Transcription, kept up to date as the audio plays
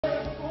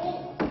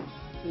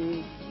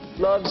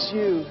loves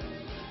you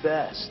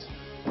best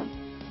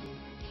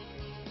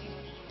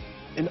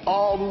in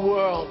all the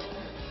world.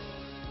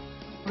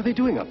 What are they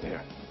doing up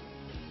there?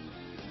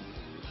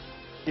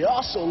 He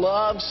also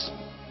loves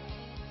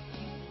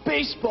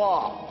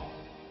baseball.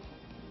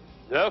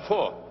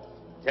 Therefore,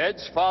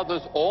 Ted's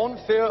father's own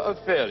fear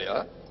of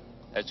failure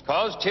has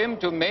caused him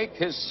to make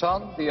his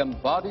son the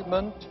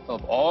embodiment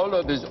of all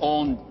of his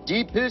own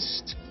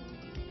deepest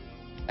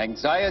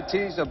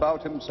anxieties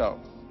about himself.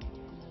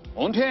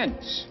 And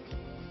hence,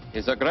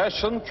 his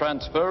aggression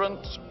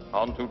transference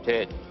onto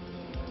Ted.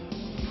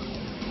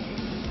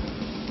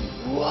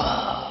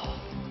 Wow.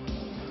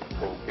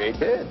 Okay,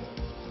 Ted.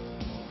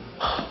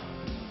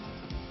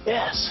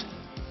 Yes.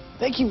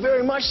 Thank you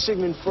very much,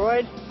 Sigmund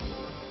Freud.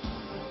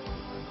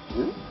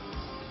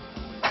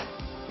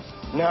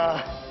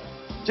 Nah,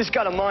 just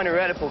got a minor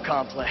Oedipal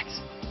complex.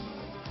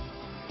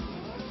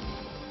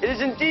 It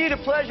is indeed a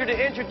pleasure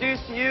to introduce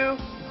to you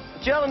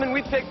the gentleman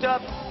we picked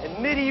up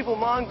in medieval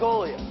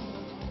Mongolia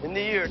in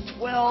the year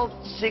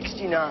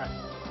 1269.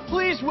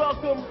 Please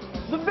welcome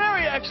the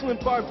very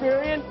excellent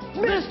barbarian,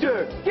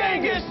 Mr.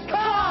 Genghis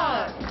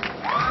Khan!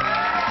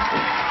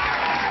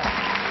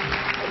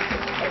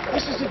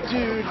 This is a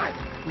dude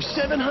who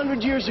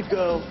 700 years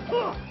ago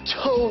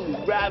totally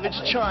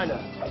ravaged China,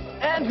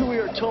 and who we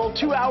are told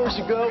 2 hours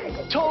ago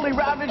totally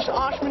ravaged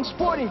Oshman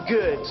Sporting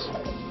Goods.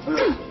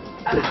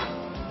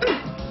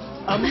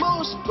 A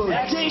most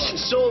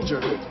bodacious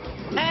soldier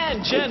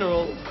and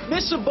general,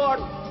 Miss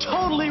Abarth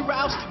totally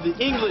rousted the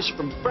English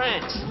from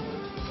France.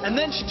 And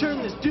then she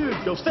turned this dude,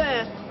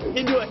 Dauphin,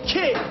 into a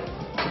king.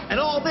 And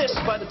all this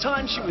by the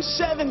time she was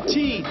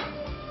 17.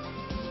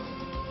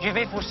 Je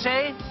vais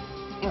pousser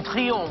un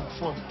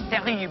triomphe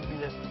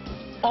terrible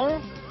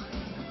en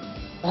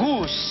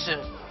rousse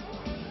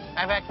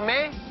avec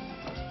mes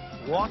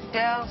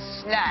water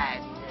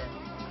slide.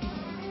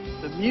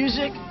 The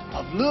music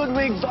of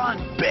Ludwig van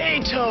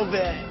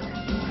Beethoven.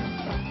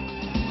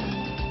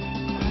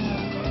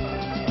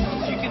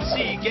 As you can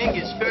see,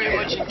 Genghis very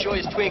much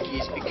enjoys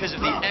Twinkies because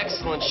of the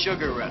excellent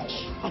sugar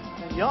rush.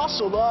 And he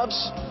also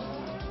loves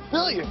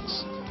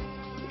billiards.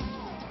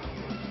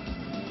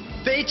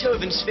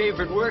 Beethoven's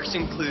favorite works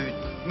include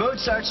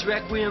Mozart's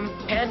Requiem,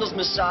 Handel's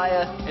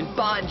Messiah, and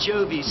Bon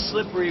Jovi's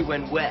Slippery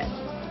When Wet.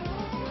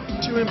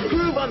 To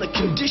improve on the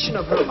condition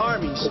of her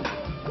armies,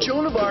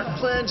 Joan of Arc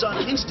plans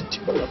on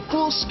instituting a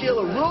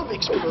full-scale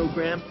aerobics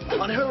program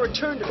on her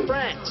return to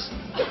France.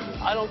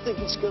 I don't think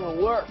it's gonna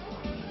work.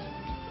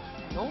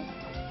 Non?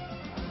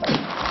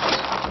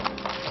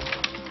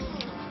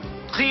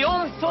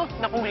 Triomphe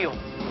Napoléon.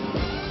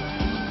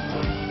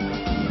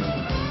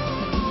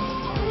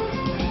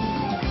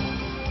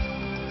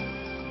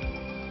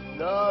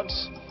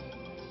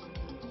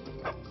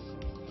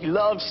 He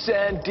loves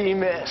San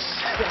Dimas.